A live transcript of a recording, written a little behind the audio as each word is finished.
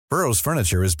Burrow's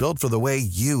furniture is built for the way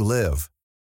you live.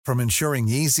 From ensuring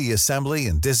easy assembly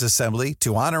and disassembly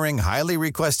to honoring highly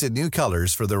requested new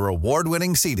colors for their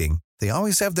award-winning seating, they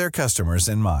always have their customers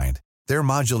in mind. Their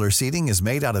modular seating is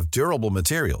made out of durable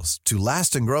materials to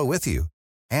last and grow with you.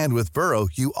 And with Burrow,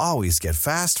 you always get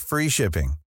fast, free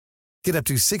shipping. Get up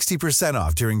to 60%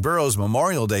 off during Burrow's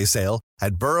Memorial Day sale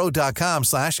at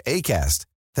burrow.com/ACAST.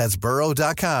 That's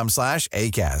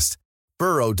burrow.com/ACAST.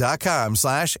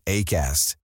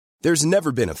 burrow.com/ACAST. There's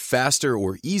never been a faster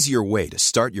or easier way to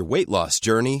start your weight loss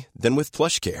journey than with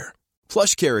PlushCare.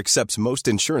 PlushCare accepts most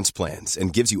insurance plans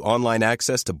and gives you online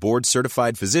access to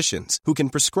board-certified physicians who can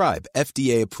prescribe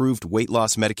FDA-approved weight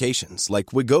loss medications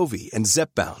like Wegovy and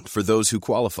Zepbound for those who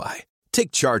qualify.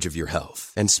 Take charge of your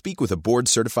health and speak with a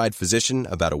board-certified physician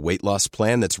about a weight loss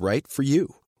plan that's right for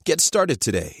you. Get started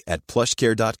today at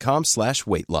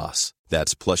plushcare.com/weight loss.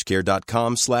 That's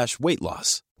plushcare.com/weight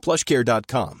loss.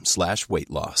 plushcare.com/weight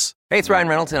loss. Hey, it's Ryan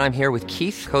Reynolds, and I'm here with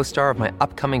Keith, co-star of my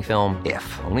upcoming film,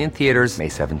 If, only in theaters May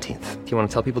 17th. Do you want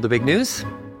to tell people the big news?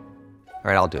 All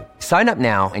right, I'll do it. Sign up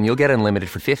now and you'll get unlimited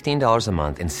for $15 a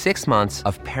month and 6 months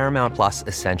of Paramount Plus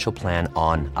Essential Plan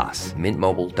on us.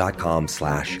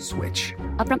 MintMobile.com/switch.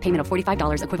 Upfront payment of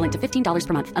 $45 equivalent to $15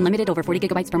 per month. Unlimited over 40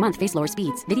 gigabytes per month. Face lower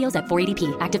speeds. Videos at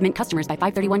 480p. Active Mint customers by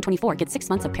 531.24 get 6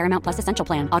 months of Paramount Plus Essential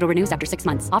Plan. Auto renews after 6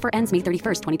 months. Offer ends May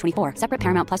 31st, 2024. Separate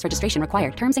Paramount Plus registration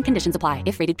required. Terms and conditions apply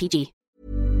if rated PG.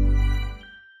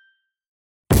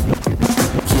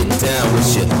 Get down with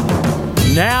shit.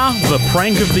 Now, the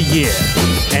prank of the year.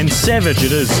 And savage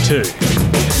it is too.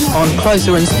 On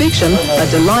closer inspection, a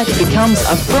delight becomes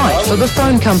a fright for the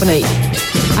phone company.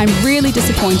 I'm really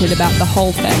disappointed about the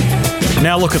whole thing.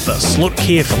 Now look at this. Look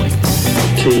carefully.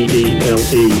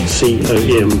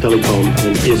 Telecom, Telecom,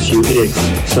 and SUX,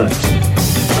 sucks.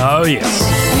 Oh yes.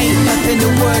 Ain't nothing to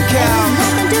work out.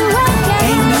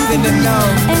 Ain't nothing to know.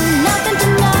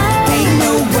 Ain't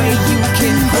no way you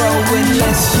can grow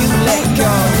unless you let go.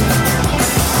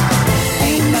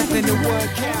 Ain't nothing to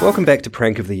work out. Welcome back to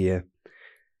Prank of the Year.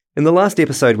 In the last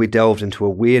episode, we delved into a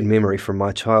weird memory from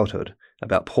my childhood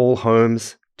about Paul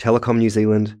Holmes, Telecom New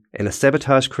Zealand, and a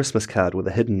sabotage Christmas card with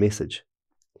a hidden message.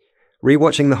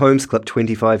 Rewatching the Holmes clip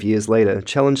 25 years later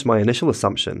challenged my initial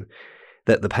assumption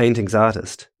that the painting's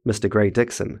artist, Mr. Gray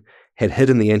Dixon, had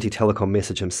hidden the anti-Telecom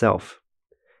message himself.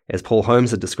 As Paul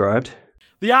Holmes had described,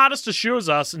 The artist assures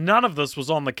us none of this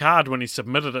was on the card when he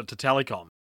submitted it to Telecom,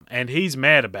 and he's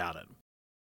mad about it.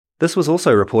 This was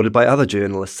also reported by other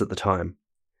journalists at the time.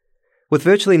 With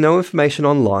virtually no information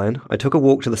online, I took a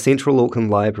walk to the Central Auckland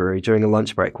Library during a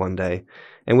lunch break one day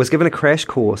and was given a crash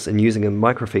course in using a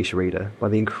microfiche reader by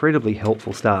the incredibly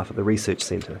helpful staff at the research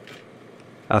centre.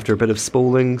 After a bit of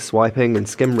spooling, swiping and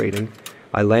skim reading,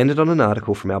 I landed on an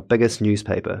article from our biggest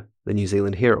newspaper, the New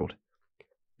Zealand Herald.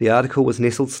 The article was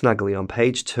nestled snugly on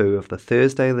page 2 of the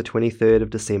Thursday the 23rd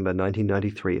of December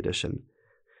 1993 edition,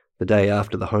 the day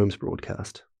after the Holmes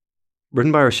broadcast.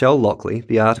 Written by Rochelle Lockley,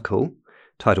 the article,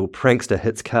 titled Prankster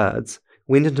Hits Cards,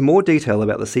 went into more detail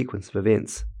about the sequence of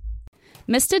events.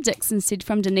 Mr. Dixon said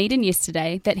from Dunedin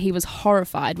yesterday that he was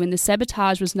horrified when the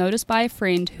sabotage was noticed by a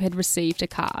friend who had received a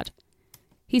card.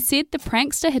 He said the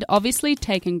prankster had obviously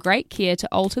taken great care to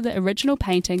alter the original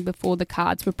painting before the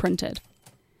cards were printed.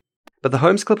 But the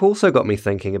Holmes clip also got me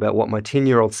thinking about what my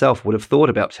 10-year-old self would have thought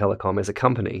about Telecom as a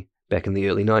company back in the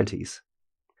early 90s.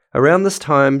 Around this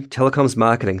time, Telecom's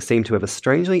marketing seemed to have a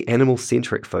strangely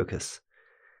animal-centric focus.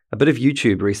 A bit of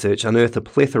YouTube research unearthed a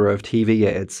plethora of TV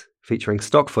ads featuring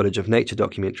stock footage of nature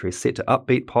documentaries set to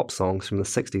upbeat pop songs from the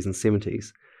 60s and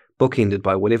 70s, bookended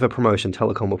by whatever promotion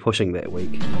Telecom were pushing that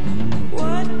week.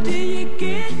 What do you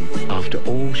get? After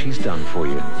all she's done for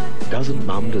you, doesn't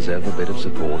Mum deserve a bit of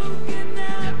support?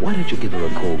 Why don't you give her a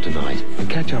call tonight and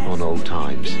catch up on old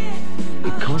times?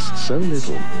 It costs so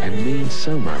little and means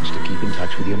so much to keep in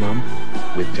touch with your mum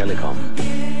with Telecom.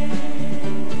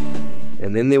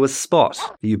 And then there was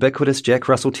Spot, the ubiquitous Jack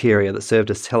Russell Terrier that served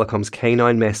as Telecom's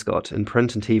canine mascot in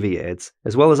print and TV ads,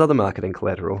 as well as other marketing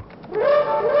collateral.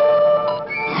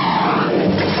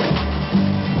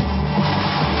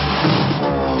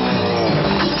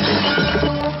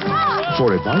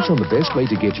 For advice on the best way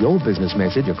to get your business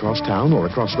message across town or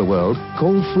across the world,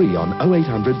 call free on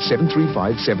 0800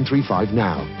 735 735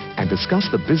 now and discuss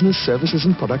the business services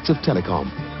and products of Telecom.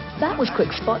 That was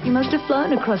quick, Spot. You must have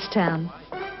flown across town.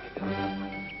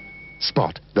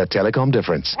 Spot, the Telecom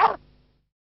difference.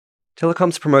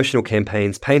 Telecom's promotional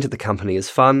campaigns painted the company as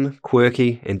fun,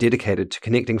 quirky, and dedicated to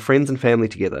connecting friends and family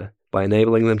together by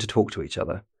enabling them to talk to each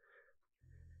other.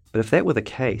 But if that were the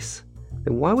case,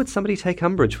 then why would somebody take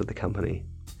umbrage with the company?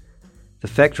 The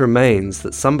fact remains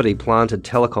that somebody planted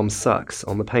Telecom sucks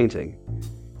on the painting,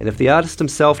 And if the artist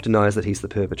himself denies that he's the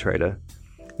perpetrator,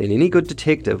 then any good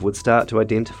detective would start to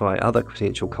identify other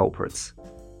potential culprits.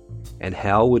 And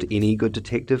how would any good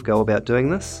detective go about doing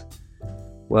this?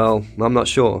 Well, I'm not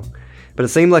sure, but it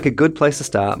seemed like a good place to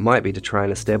start might be to try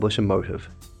and establish a motive.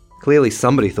 Clearly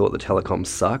somebody thought the Telecom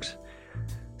sucked,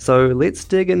 so let's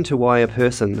dig into why a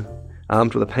person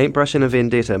armed with a paintbrush and a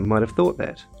vendetta might have thought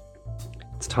that.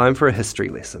 It's time for a history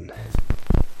lesson.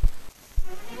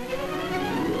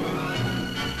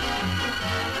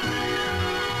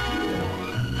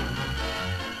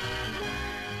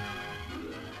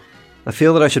 I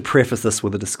feel that I should preface this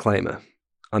with a disclaimer.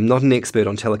 I'm not an expert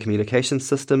on telecommunications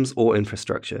systems or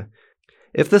infrastructure.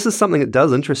 If this is something that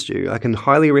does interest you, I can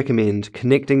highly recommend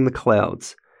Connecting the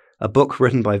Clouds, a book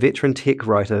written by veteran tech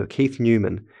writer Keith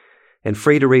Newman, and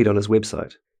free to read on his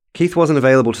website. Keith wasn't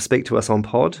available to speak to us on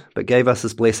pod, but gave us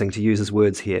his blessing to use his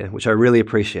words here, which I really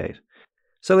appreciate.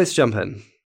 So let's jump in.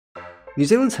 New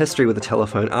Zealand's history with the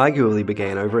telephone arguably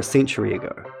began over a century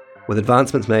ago, with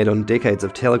advancements made on decades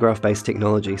of telegraph-based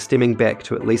technology stemming back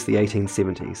to at least the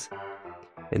 1870s.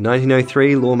 In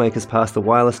 1903, lawmakers passed the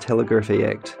Wireless Telegraphy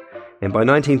Act, and by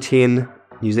 1910,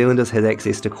 New Zealanders had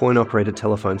access to coin-operated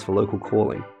telephones for local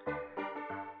calling.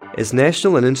 As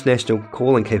national and international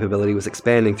calling capability was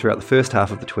expanding throughout the first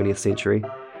half of the 20th century,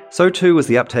 so too was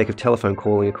the uptake of telephone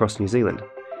calling across New Zealand.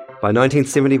 By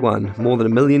 1971, more than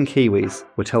 1 million Kiwis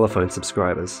were telephone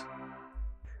subscribers.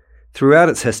 Throughout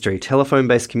its history,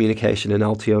 telephone-based communication in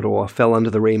Aotearoa fell under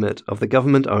the remit of the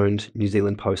government-owned New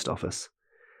Zealand Post Office.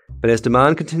 But as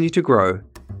demand continued to grow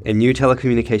and new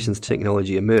telecommunications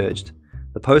technology emerged,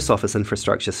 the post office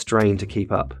infrastructure strained to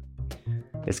keep up.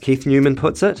 As Keith Newman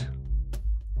puts it,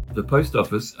 the post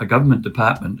office, a government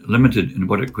department limited in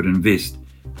what it could invest,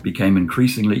 became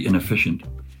increasingly inefficient.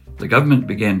 The government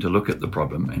began to look at the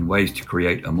problem and ways to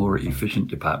create a more efficient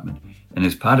department, and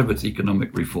as part of its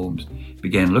economic reforms,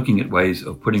 began looking at ways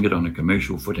of putting it on a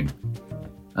commercial footing.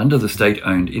 Under the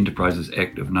State-Owned Enterprises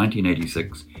Act of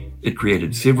 1986, it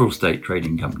created several state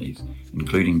trading companies,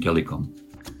 including Telecom.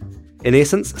 In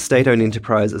essence, state-owned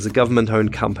enterprise is a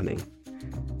government-owned company.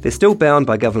 They're still bound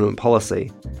by government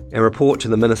policy and report to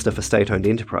the Minister for State-Owned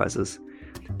Enterprises,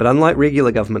 but unlike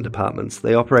regular government departments,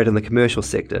 they operate in the commercial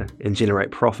sector and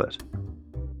generate profit.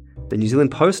 The New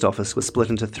Zealand Post Office was split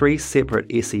into 3 separate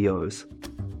SEOs: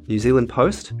 New Zealand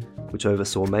Post, which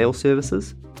oversaw mail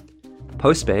services,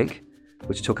 Postbank,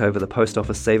 which took over the Post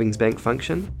Office Savings Bank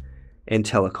function, and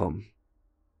Telecom.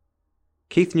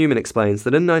 Keith Newman explains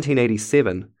that in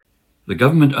 1987, the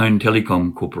government-owned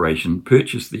Telecom Corporation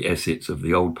purchased the assets of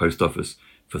the old post office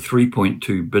for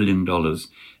 $3.2 billion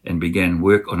and began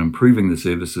work on improving the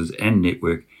services and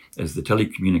network as the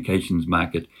telecommunications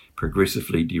market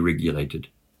progressively deregulated.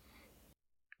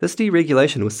 This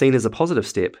deregulation was seen as a positive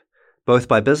step, both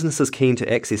by businesses keen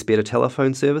to access better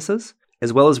telephone services,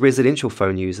 as well as residential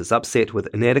phone users upset with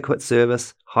inadequate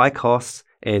service, high costs,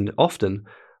 and, often,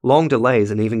 long delays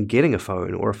in even getting a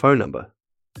phone or a phone number.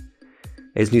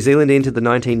 As New Zealand entered the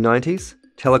 1990s,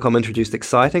 Telecom introduced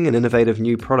exciting and innovative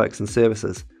new products and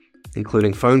services,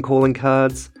 including phone calling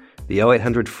cards, the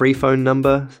 0800 free phone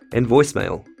number, and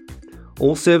voicemail.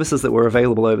 All services that were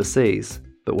available overseas,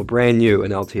 but were brand new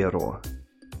in Aotearoa.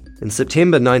 In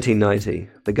September 1990,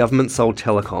 the government sold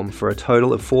Telecom for a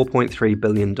total of $4.3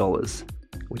 billion,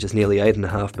 which is nearly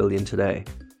 $8.5 billion today.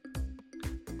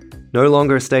 No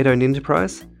longer a state-owned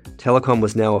enterprise, Telecom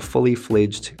was now a fully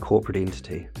fledged corporate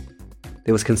entity.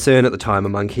 There was concern at the time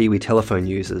among Kiwi telephone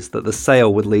users that the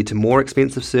sale would lead to more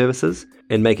expensive services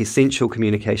and make essential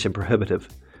communication prohibitive,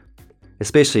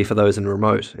 especially for those in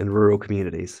remote and rural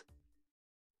communities.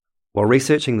 While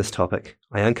researching this topic,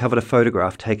 I uncovered a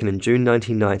photograph taken in June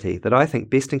 1990 that I think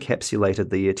best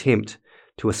encapsulated the attempt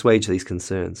to assuage these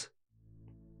concerns.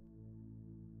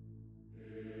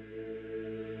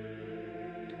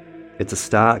 It's a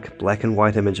stark, black and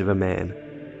white image of a man,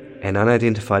 an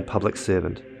unidentified public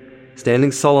servant,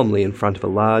 standing solemnly in front of a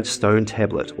large stone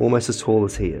tablet almost as tall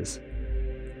as he is.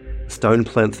 The stone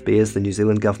plinth bears the New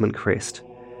Zealand government crest,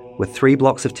 with 3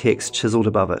 blocks of text chiselled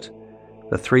above it,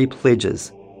 the 3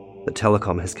 pledges that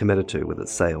Telecom has committed to with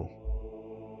its sale.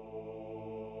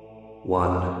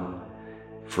 1.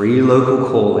 Free local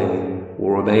calling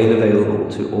will remain available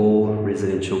to all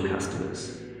residential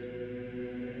customers.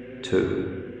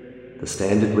 2. The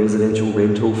standard residential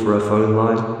rental for a phone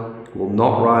line will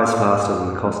not rise faster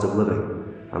than the cost of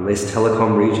living unless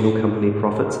Telecom regional company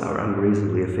profits are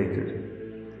unreasonably affected.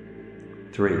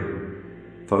 3.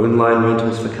 Phone line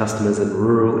rentals for customers in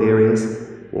rural areas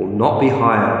will not be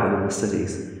higher than in the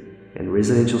cities, and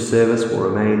residential service will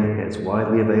remain as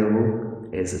widely available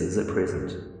as it is at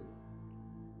present.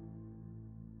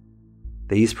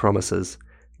 These promises,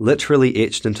 literally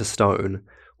etched into stone,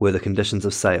 were the conditions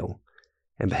of sale,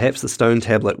 and perhaps the stone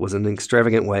tablet was an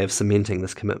extravagant way of cementing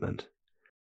this commitment.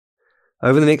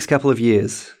 Over the next couple of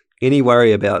years, any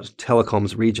worry about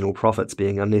Telecom's regional profits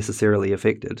being unnecessarily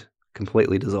affected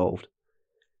completely dissolved.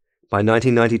 By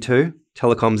 1992,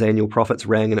 Telecom's annual profits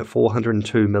rang in at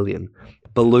 $402 million,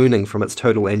 ballooning from its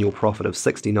total annual profit of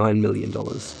 $69 million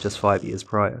just 5 years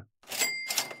prior.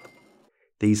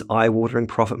 These eye-watering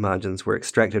profit margins were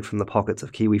extracted from the pockets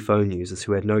of Kiwi phone users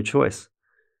who had no choice.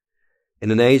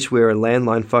 In an age where a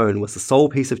landline phone was the sole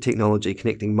piece of technology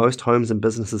connecting most homes and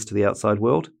businesses to the outside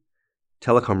world,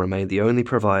 Telecom remained the only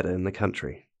provider in the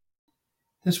country.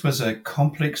 This was a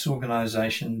complex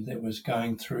organisation that was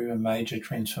going through a major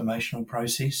transformational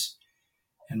process,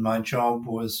 and my job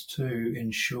was to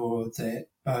ensure that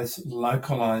both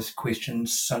localised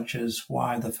questions such as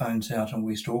why the phone's out in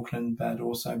West Auckland, but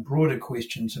also broader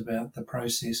questions about the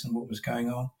process and what was going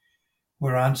on,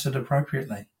 were answered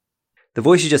appropriately. The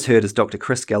voice you just heard is Dr.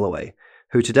 Chris Galloway,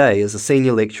 who today is a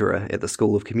senior lecturer at the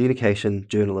School of Communication,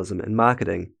 Journalism and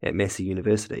Marketing at Massey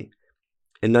University.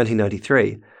 In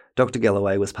 1993, Dr.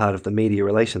 Galloway was part of the media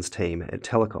relations team at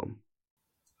Telecom.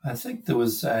 I think there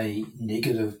was a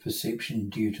negative perception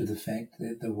due to the fact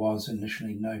that there was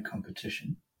initially no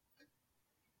competition.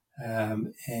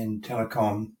 And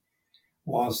Telecom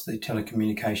was the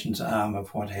telecommunications arm of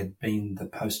what had been the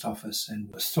post office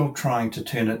and was still trying to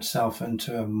turn itself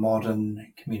into a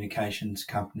modern communications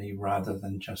company rather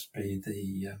than just be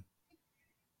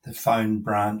the phone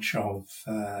branch of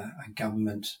a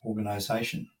government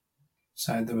organisation.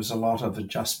 So there was a lot of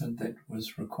adjustment that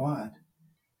was required,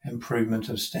 improvement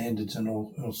of standards in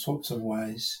all sorts of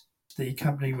ways. The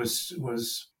company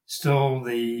was still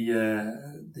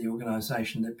the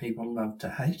organisation that people loved to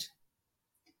hate.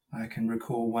 I can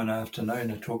recall one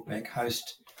afternoon a talkback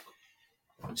host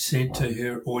said to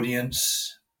her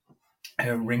audience,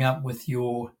 ring up with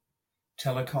your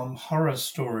Telecom horror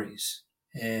stories.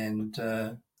 And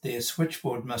their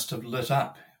switchboard must have lit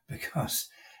up because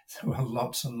there were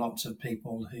lots and lots of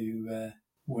people who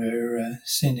were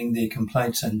sending their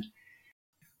complaints in.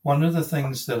 One of the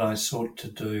things that I sought to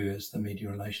do as the media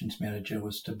relations manager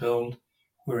was to build,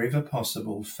 wherever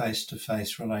possible,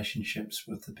 face-to-face relationships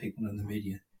with the people in the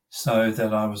media, so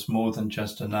that I was more than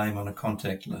just a name on a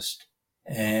contact list.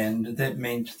 And that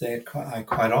meant that I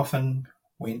quite often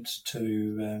went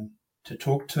to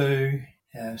talk to,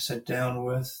 sit down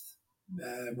with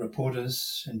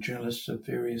reporters and journalists of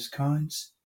various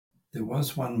kinds. There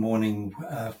was one morning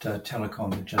after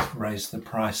Telecom had just raised the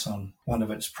price on one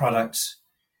of its products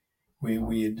where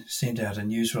we had sent out a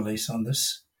news release on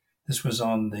this. This was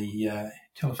on the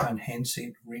telephone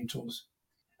handset rentals.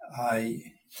 I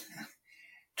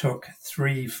took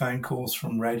 3 phone calls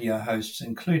from radio hosts,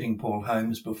 including Paul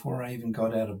Holmes, before I even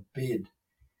got out of bed.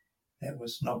 That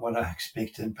was not what I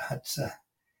expected, but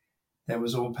that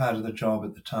was all part of the job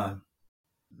at the time.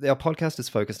 Our podcast is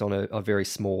focused on a very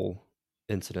small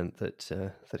incident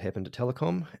that happened at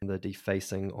Telecom, the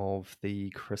defacing of the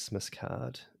Christmas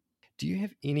card. Do you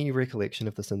have any recollection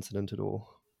of this incident at all?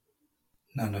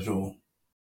 None at all.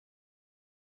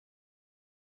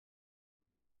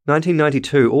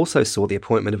 1992 also saw the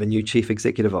appointment of a new chief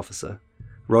executive officer,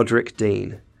 Roderick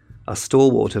Dean, a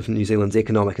stalwart of New Zealand's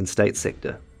economic and state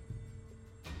sector.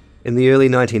 In the early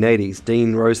 1980s,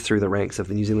 Dean rose through the ranks of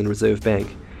the New Zealand Reserve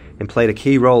Bank and played a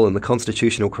key role in the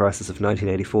constitutional crisis of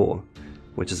 1984,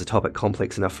 which is a topic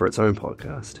complex enough for its own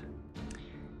podcast.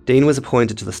 Dean was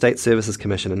appointed to the State Services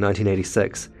Commission in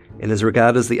 1986 and is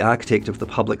regarded as the architect of the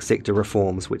public sector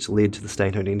reforms which led to the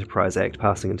State-Owned Enterprise Act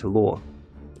passing into law.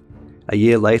 A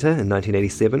year later, in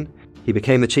 1987, he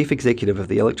became the chief executive of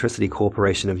the Electricity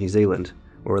Corporation of New Zealand,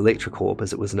 or Electrocorp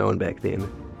as it was known back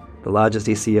then, the largest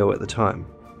SEO at the time.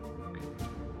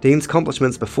 Dean's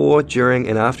accomplishments before, during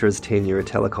and after his tenure at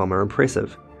Telecom are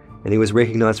impressive, and he was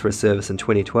recognised for his service in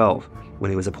 2012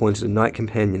 when he was appointed a Knight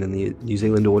Companion in the New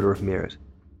Zealand Order of Merit.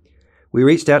 We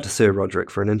reached out to Sir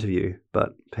Roderick for an interview,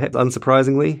 but perhaps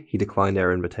unsurprisingly, he declined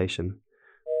our invitation.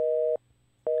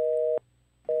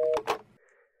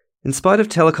 In spite of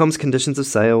Telecom's conditions of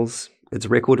sales, its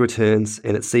record returns,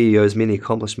 and its CEO's many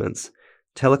accomplishments,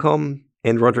 Telecom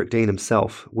and Roderick Dean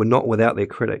himself were not without their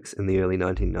critics in the early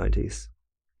 1990s.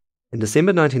 In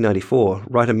December 1994,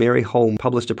 writer Mary Holm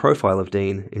published a profile of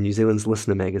Dean in New Zealand's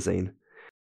Listener magazine.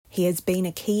 He has been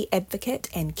a key advocate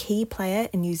and key player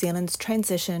in New Zealand's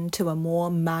transition to a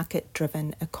more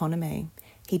market-driven economy.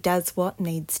 He does what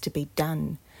needs to be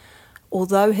done.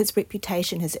 Although his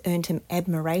reputation has earned him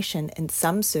admiration in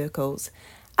some circles,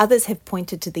 others have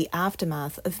pointed to the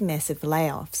aftermath of massive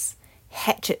layoffs.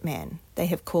 Hatchet Man, they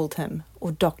have called him,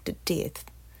 or Dr. Death.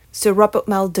 Sir Robert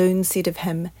Muldoon said of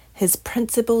him, his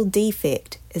principal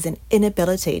defect is an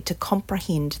inability to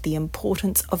comprehend the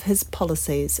importance of his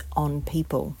policies on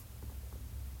people.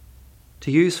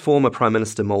 To use former Prime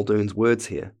Minister Muldoon's words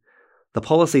here, the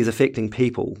policies affecting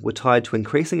people were tied to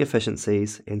increasing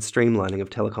efficiencies and streamlining of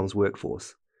Telecom's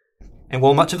workforce. And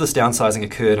while much of this downsizing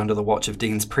occurred under the watch of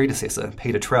Dean's predecessor,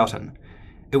 Peter Troughton,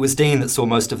 it was Dean that saw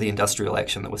most of the industrial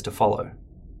action that was to follow.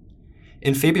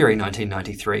 In February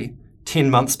 1993, 10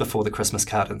 months before the Christmas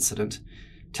card incident,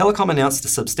 Telecom announced a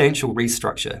substantial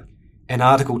restructure. An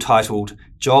article titled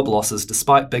 "Job Losses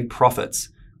Despite Big Profits,"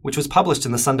 which was published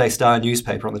in the Sunday Star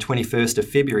newspaper on the 21st of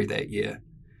February that year,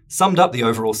 summed up the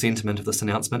overall sentiment of this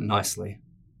announcement nicely.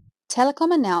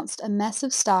 Telecom announced a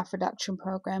massive staff reduction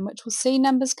program which will see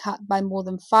numbers cut by more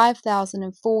than 5,000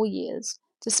 in 4 years,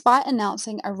 despite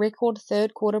announcing a record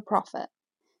third-quarter profit.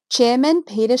 Chairman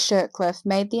Peter Shirtcliffe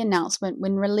made the announcement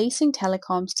when releasing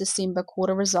Telecom's December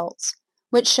quarter results,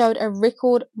 which showed a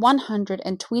record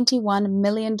 $121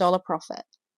 million profit.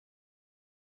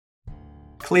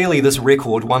 Clearly, this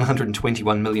record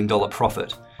 $121 million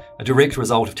profit, a direct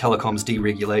result of Telecom's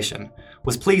deregulation,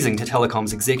 was pleasing to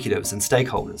Telecom's executives and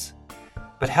stakeholders.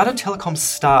 But how did Telecom's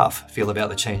staff feel about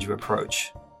the change of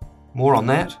approach? More on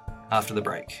that after the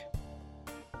break.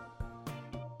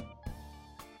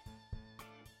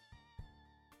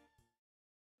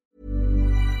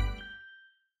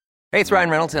 Hey, it's Ryan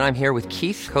Reynolds, and I'm here with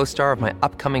Keith, co-star of my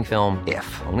upcoming film,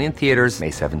 If, only in theaters May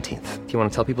 17th. Do you want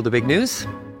to tell people the big news?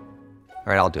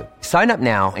 All right, I'll do it. Sign up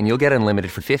now and you'll get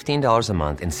unlimited for $15 a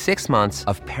month and 6 months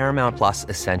of Paramount Plus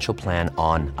Essential Plan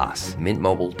on us.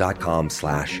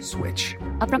 MintMobile.com/switch.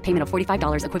 Upfront payment of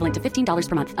 $45 equivalent to $15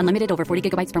 per month. Unlimited over 40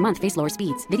 gigabytes per month. Face lower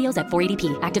speeds. Videos at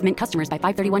 480p. Active Mint customers by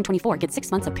 531.24 get 6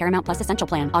 months of Paramount Plus Essential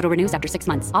Plan. Auto renews after 6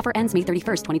 months. Offer ends May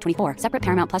 31st, 2024. Separate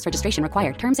Paramount Plus registration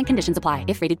required. Terms and conditions apply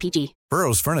if rated PG.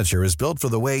 Burrow's furniture is built for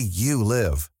the way you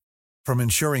live. From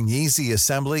ensuring easy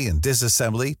assembly and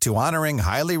disassembly to honoring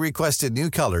highly requested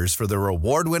new colors for their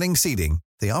award-winning seating,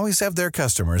 they always have their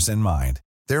customers in mind.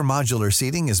 Their modular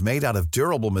seating is made out of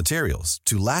durable materials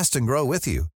to last and grow with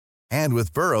you. And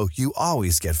with Burrow, you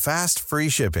always get fast, free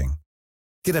shipping.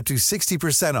 Get up to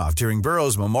 60% off during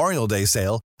Burrow's Memorial Day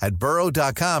sale at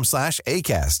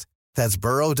burrow.com/ACAST. That's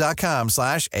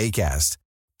burrow.com/ACAST.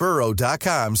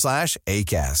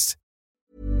 burrow.com/ACAST.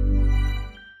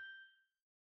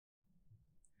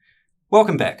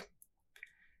 Welcome back.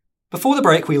 Before the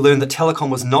break, we learned that Telecom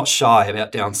was not shy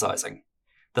about downsizing.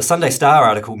 The Sunday Star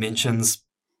article mentions,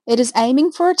 It is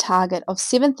aiming for a target of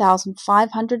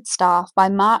 7,500 staff by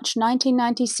March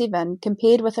 1997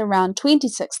 compared with around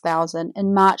 26,000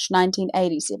 in March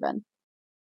 1987.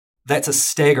 That's a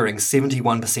staggering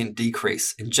 71%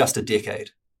 decrease in just a decade.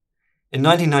 In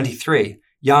 1993,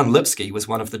 Jan Lipsky was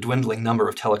one of the dwindling number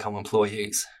of Telecom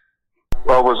employees.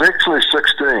 Well, I was actually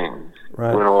 16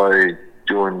 when I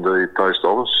joined the post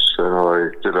office, and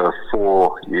I did a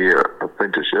 4-year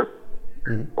apprenticeship,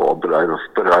 or a bit over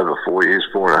 4 years,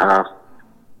 4.5,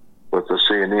 with the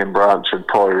C&M branch in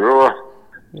Porirua.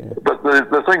 Yeah. But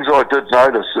the things I did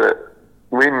notice that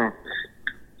when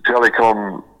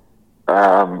Telecom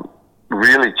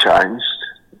really changed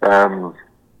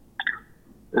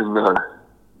in the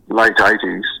late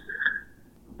 80s,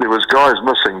 there was guys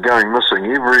going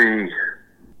missing every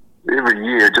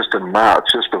year. Just in March,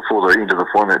 just before the end of the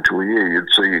financial year, you'd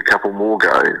see a couple more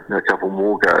go.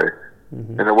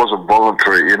 And it wasn't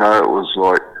voluntary, it was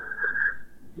like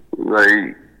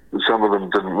some of them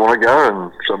didn't want to go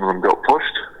and some of them got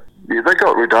pushed. Yeah, they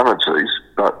got redundancies,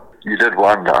 but you did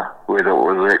wonder whether it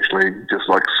was actually just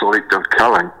like selective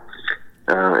culling,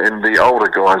 and the older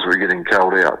guys were getting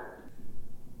culled out.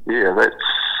 Yeah, that's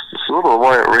sort of the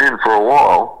way it ran for a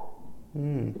while,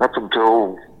 up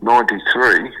until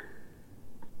 93.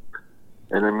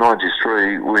 And in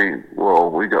 93, we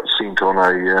got sent on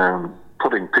a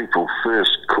putting people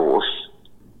first course.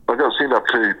 I got sent up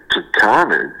to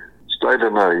Kanu, stayed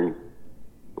in a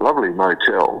lovely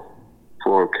motel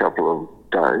for a couple of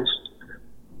days,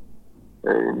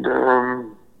 and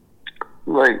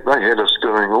they had us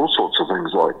doing all sorts of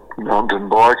things like mountain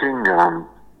biking,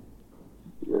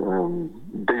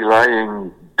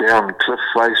 belaying down cliff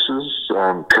faces,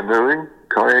 canoeing,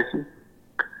 kayaking.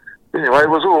 Anyway, it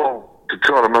was all to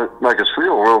try to make us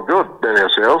feel real good about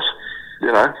ourselves,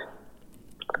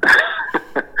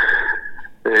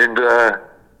 And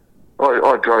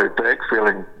I drove back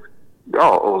feeling, it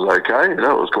was okay, it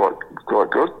was quite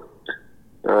good.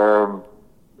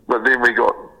 But then we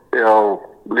got our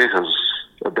letters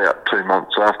about 2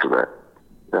 months after that.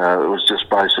 It was just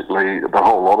basically the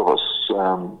whole lot of us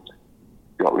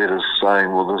got letters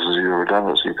saying, well, this is your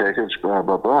redundancy package, blah,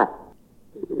 blah, blah.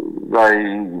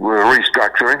 They were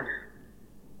restructuring,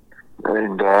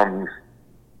 and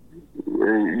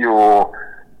your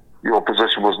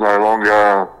position was no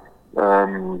longer,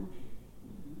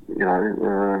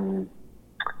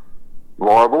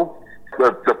 viable.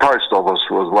 The post office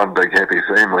was one big happy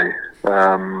family.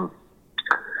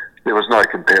 There was no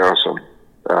comparison.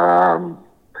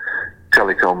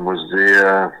 Telecom was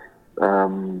there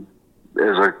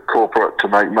as a corporate to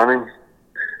make money.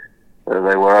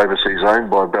 They were overseas owned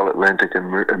by Bell Atlantic and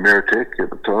Ameritech at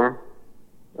the time.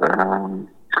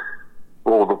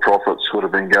 All the profits would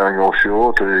have been going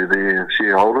offshore to their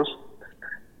shareholders.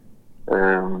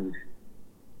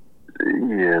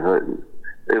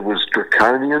 It was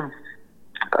draconian.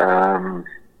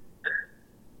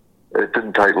 It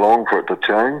didn't take long for it to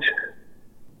change.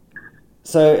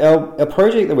 So our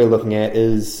project that we're looking at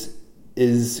is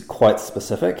quite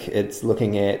specific. It's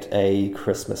looking at a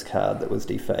Christmas card that was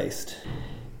defaced.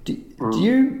 Do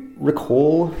you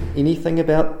recall anything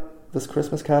about this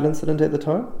Christmas card incident at the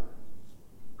time?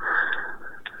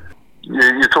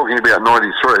 Yeah, you're talking about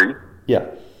 93? Yeah.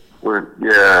 We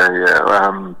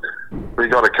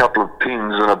got a couple of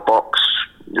pins in a box,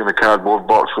 in a cardboard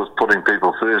box with putting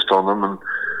people first on them, and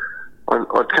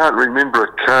I can't remember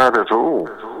a card at all.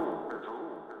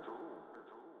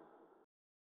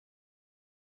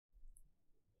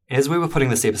 As we were putting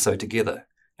this episode together,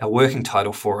 our working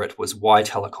title for it was Why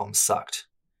Telecom Sucked.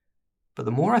 But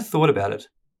the more I thought about it,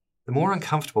 the more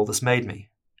uncomfortable this made me.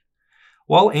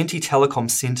 While anti-telecom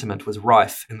sentiment was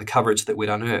rife in the coverage that we'd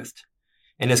unearthed,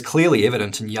 and is clearly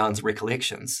evident in Jan's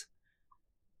recollections,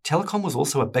 Telecom was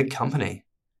also a big company.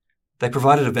 They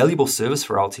provided a valuable service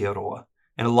for Aotearoa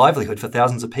and a livelihood for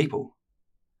thousands of people.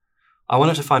 I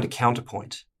wanted to find a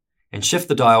counterpoint and shift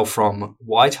the dial from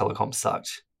why Telecom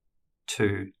sucked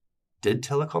to did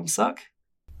Telecom suck?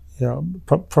 Yeah,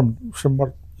 from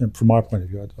my point of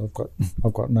view,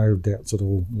 I've got no doubts at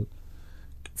all.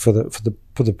 For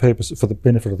the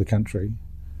benefit of the country,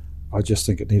 I just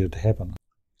think it needed to happen.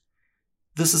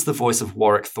 This is the voice of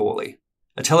Warwick Thorley,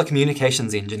 a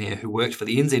telecommunications engineer who worked for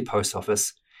the NZ Post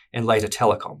Office and later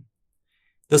Telecom.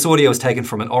 This audio is taken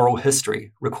from an oral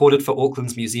history recorded for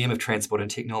Auckland's Museum of Transport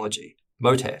and Technology,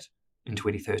 MOTAT, in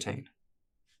 2013.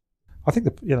 I think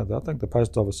the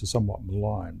post office is somewhat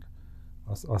maligned.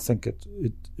 I think it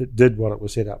did what it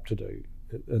was set up to do,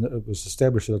 and it was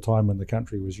established at a time when the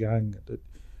country was young.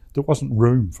 There wasn't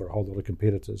room for a whole lot of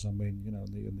competitors. I mean,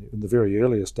 in the very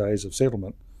earliest days of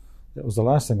settlement, that was the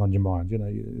last thing on your mind.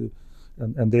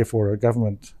 And therefore a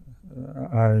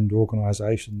government-owned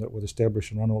organisation that would establish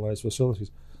and run all those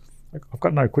facilities. I've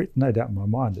got no doubt in my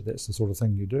mind that that's the sort of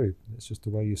thing you do. It's just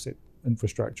the way you set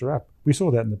infrastructure up. We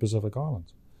saw that in the Pacific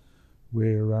Islands,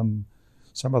 where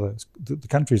some of the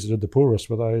countries that did the poorest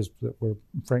were those that were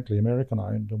frankly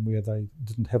American-owned and where they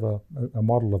didn't have a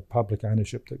model of public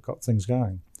ownership that got things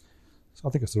going. So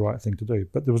I think it's the right thing to do.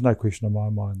 But there was no question in my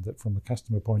mind that from a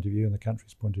customer point of view and the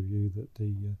country's point of view that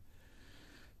the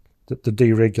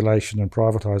deregulation and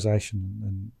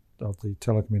privatisation of the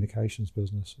telecommunications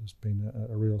business has been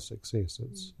a real success.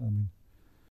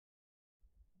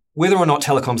 Whether or not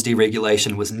Telecom's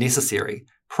deregulation was necessary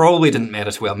probably didn't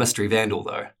matter to our mystery vandal,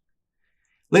 though.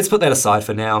 Let's put that aside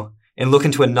for now and look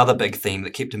into another big theme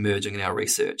that kept emerging in our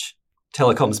research: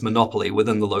 Telecom's monopoly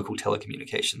within the local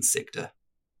telecommunications sector.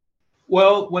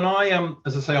 Well, when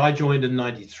I joined in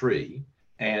 93,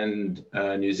 and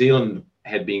New Zealand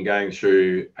had been going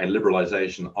through a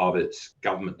liberalisation of its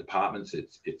government departments,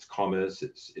 its commerce,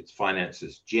 its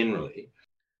finances generally.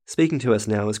 Speaking to us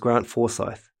now is Grant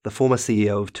Forsyth, the former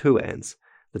CEO of TUANZ,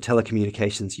 the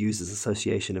Telecommunications Users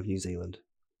Association of New Zealand.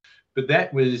 But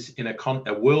that was in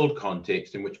a world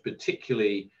context in which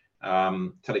particularly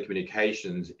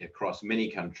telecommunications across many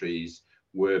countries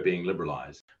were being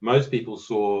liberalised. Most people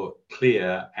saw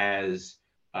Clear as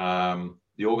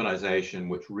the organisation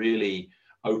which really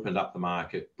opened up the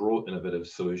market, brought innovative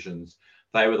solutions.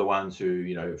 They were the ones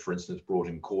who, for instance, brought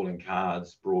in calling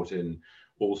cards, brought in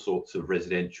all sorts of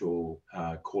residential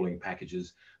calling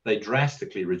packages. They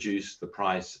drastically reduced the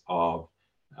price of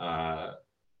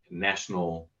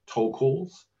national toll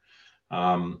calls.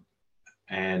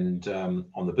 And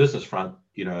on the business front,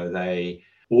 they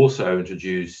also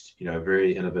introduced,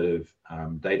 very innovative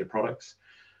data products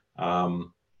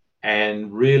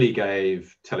and really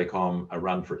gave Telecom a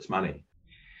run for its money.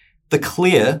 The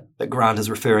Clear that Grant is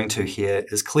referring to here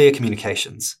is Clear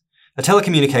Communications, a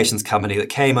telecommunications company that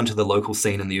came onto the local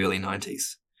scene in the early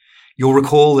 90s. You'll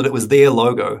recall that it was their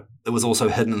logo that was also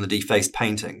hidden in the defaced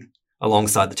painting,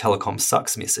 alongside the Telecom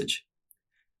sucks message.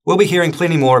 We'll be hearing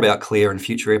plenty more about Clear in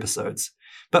future episodes,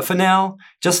 But for now,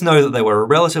 just know that they were a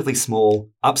relatively small,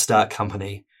 upstart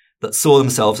company that saw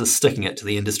themselves as sticking it to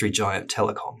the industry giant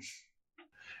Telecom.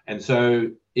 And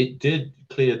so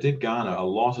Clear did garner a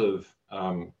lot of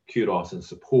kudos and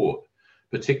support,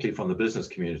 particularly from the business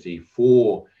community,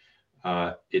 for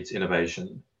its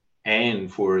innovation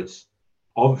and for its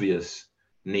obvious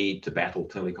need to battle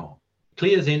telecom.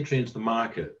 Clear's entry into the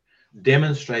market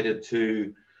demonstrated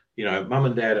to, mum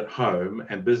and dad at home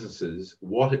and businesses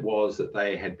what it was that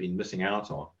they had been missing out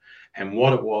on and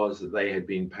what it was that they had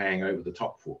been paying over the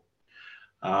top for.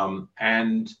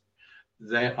 And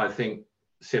that, I think,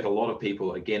 set a lot of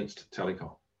people against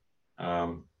telecom.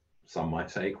 Some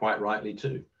might say quite rightly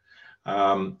too.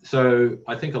 So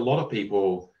I think a lot of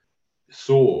people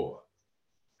saw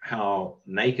how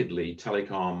nakedly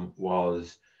telecom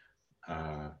was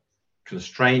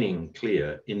constraining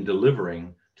Clear in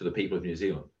delivering to the people of New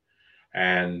Zealand.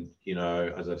 And,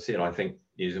 as I've said, I think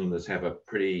New Zealanders have a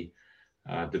pretty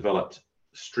developed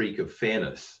streak of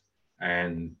fairness.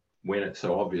 And when it's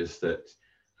so obvious that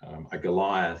a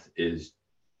Goliath is,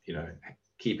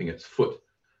 keeping its foot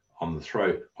on the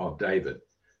throat of David,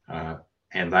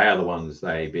 and they are the ones,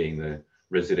 they being the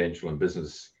residential and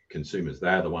business consumers, they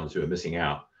are the ones who are missing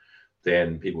out,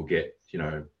 then people get,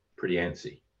 pretty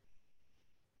antsy.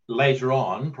 Later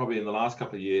on, probably in the last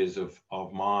couple of years of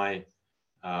my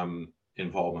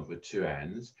involvement with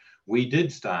Tuans, we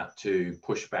did start to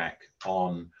push back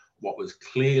on what was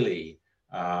clearly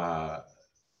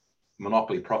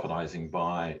monopoly profitizing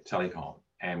by Telecom.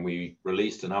 And we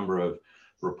released a number of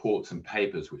reports and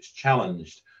papers which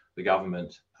challenged the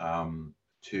government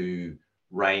to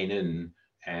rein in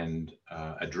and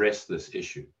address this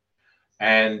issue.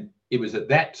 And it was at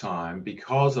that time,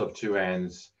 because of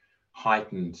Tuan's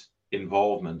heightened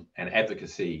involvement and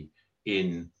advocacy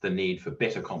in the need for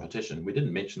better competition — we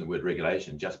didn't mention the word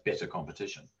regulation, just better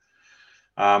competition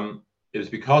 — it was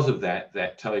because of that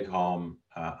Telecom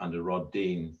under Rod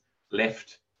Dean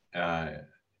left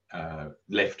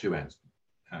Tuans,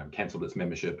 cancelled its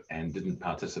membership and didn't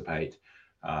participate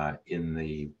in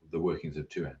the workings of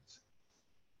Tuans.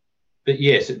 But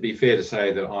yes, it'd be fair to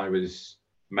say that I was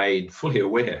made fully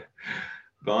aware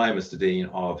by Mr. Dean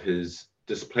of his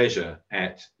displeasure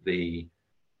at the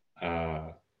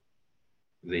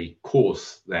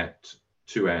course that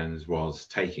Tuans was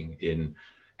taking in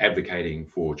advocating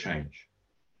for change.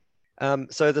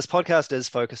 So this podcast is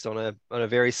focused on a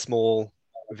very small,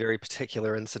 very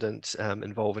particular incident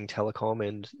involving Telecom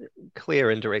and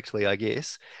Clear indirectly, I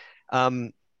guess.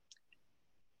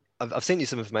 I've sent you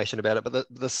some information about it, but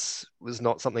this was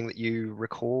not something that you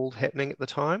recalled happening at the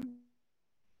time?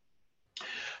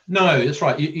 No, that's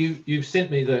right. You've sent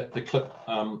me the clip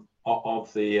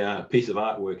of the piece of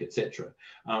artwork, etc.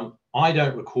 I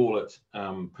don't recall it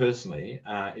personally.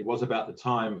 It was about the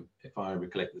time, if I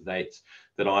recollect the dates,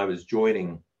 that I was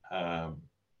joining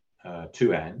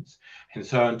Tuans. And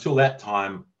so until that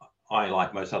time, I,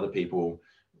 like most other people,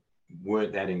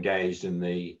 weren't that engaged in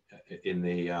the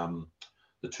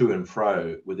to and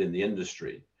fro within the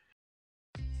industry.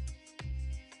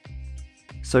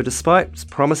 So despite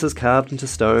promises carved into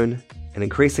stone, an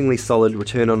increasingly solid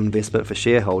return on investment for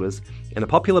shareholders, and a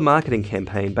popular marketing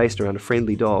campaign based around a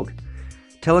friendly dog,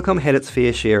 Telecom had its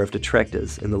fair share of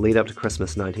detractors in the lead up to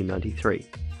Christmas 1993.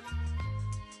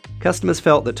 Customers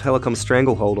felt that Telecom's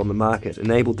stranglehold on the market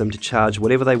enabled them to charge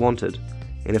whatever they wanted,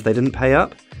 and if they didn't pay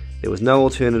up, there was no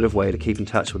alternative way to keep in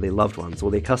touch with their loved ones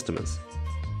or their customers.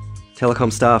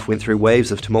 Telecom staff went through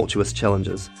waves of tumultuous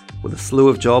challenges, with a slew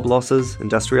of job losses,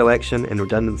 industrial action and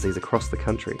redundancies across the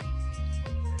country.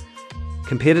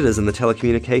 Competitors in the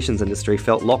telecommunications industry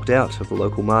felt locked out of the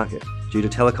local market due to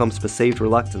Telecom's perceived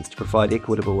reluctance to provide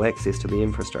equitable access to the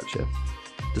infrastructure,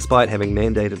 despite having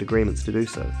mandated agreements to do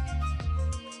so.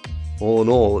 All in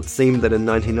all, it seemed that in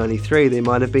 1993 there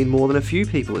might have been more than a few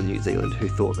people in New Zealand who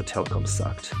thought that Telecom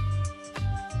sucked.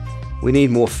 We need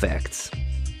more facts.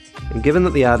 And given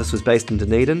that the artist was based in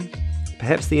Dunedin,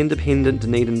 perhaps the independent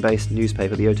Dunedin-based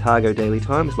newspaper the Otago Daily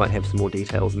Times might have some more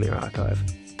details in their archive.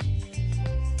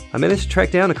 I managed to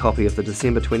track down a copy of the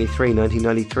December 23,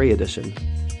 1993 edition,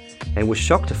 and was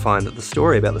shocked to find that the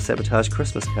story about the sabotage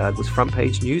Christmas card was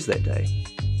front-page news that day.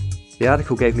 The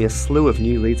article gave me a slew of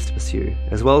new leads to pursue,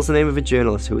 as well as the name of a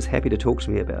journalist who was happy to talk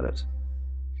to me about it.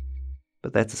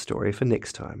 But that's a story for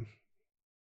next time.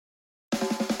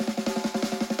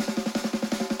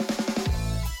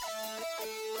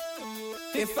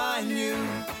 If I knew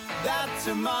that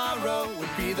tomorrow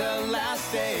would be the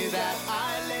last day that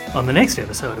I live. On the next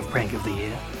episode of Prank of the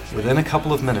Year, within a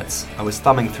couple of minutes, I was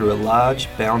thumbing through a large,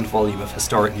 bound volume of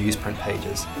historic newsprint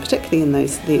pages. Particularly in the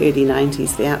early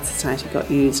 90s, the Art Society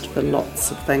got used for lots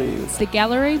of things. The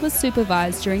gallery was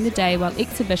supervised during the day while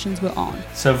exhibitions were on.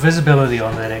 so visibility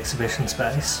on that exhibition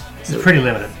space is pretty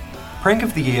limited. Prank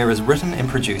of the Year is written and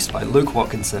produced by Luke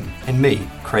Watkinson and me,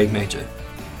 Craig Major.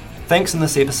 Thanks in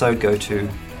this episode go to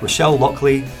Rochelle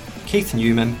Lockley, Keith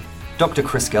Newman, Dr.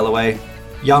 Chris Galloway,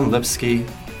 Jan Lipsky,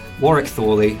 Warwick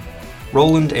Thorley,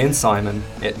 Roland and Simon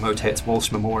at Motat's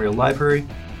Walsh Memorial Library,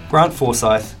 Grant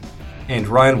Forsyth, and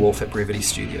Ryan Wolfe at Brevity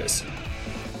Studios.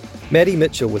 Maddie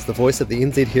Mitchell was the voice of the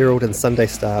NZ Herald and Sunday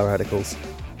Star articles.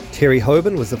 Terry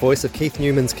Hoban was the voice of Keith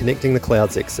Newman's Connecting the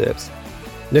Clouds excerpts.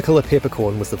 Nicola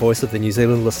Peppercorn was the voice of the New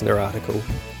Zealand Listener article.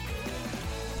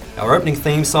 Our opening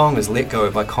theme song is Let Go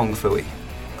by Kong Fui.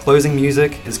 Closing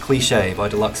music is Cliché by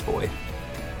Deluxe Boy.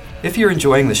 If you're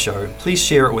enjoying the show, please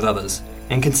share it with others,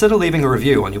 and consider leaving a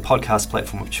review on your podcast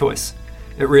platform of choice.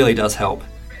 It really does help,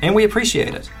 and we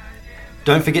appreciate it.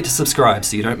 Don't forget to subscribe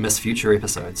so you don't miss future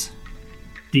episodes.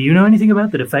 Do you know anything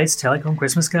about the defaced Telecom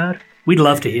Christmas card? We'd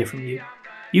love to hear from you.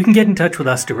 You can get in touch with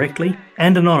us directly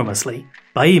and anonymously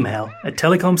by email at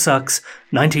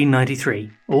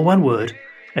telecomsucks1993, all one word,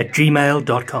 at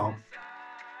gmail.com.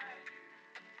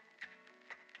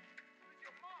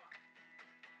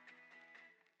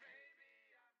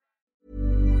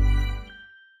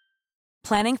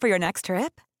 Planning for your next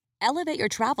trip? Elevate your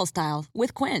travel style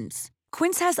with Quince.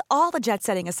 Quince has all the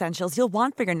jet-setting essentials you'll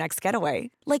want for your next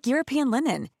getaway, like European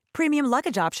linen, premium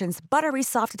luggage options, buttery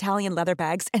soft Italian leather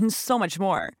bags, and so much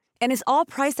more. And is all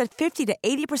priced at 50 to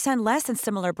 80% less than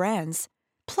similar brands.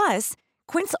 Plus,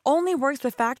 Quince only works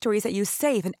with factories that use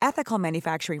safe and ethical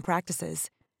manufacturing practices.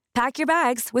 Pack your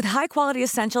bags with high-quality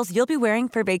essentials you'll be wearing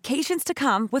for vacations to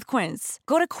come with Quince.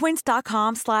 Go to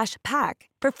quince.com/pack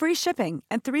for free shipping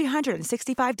and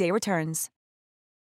 365-day returns.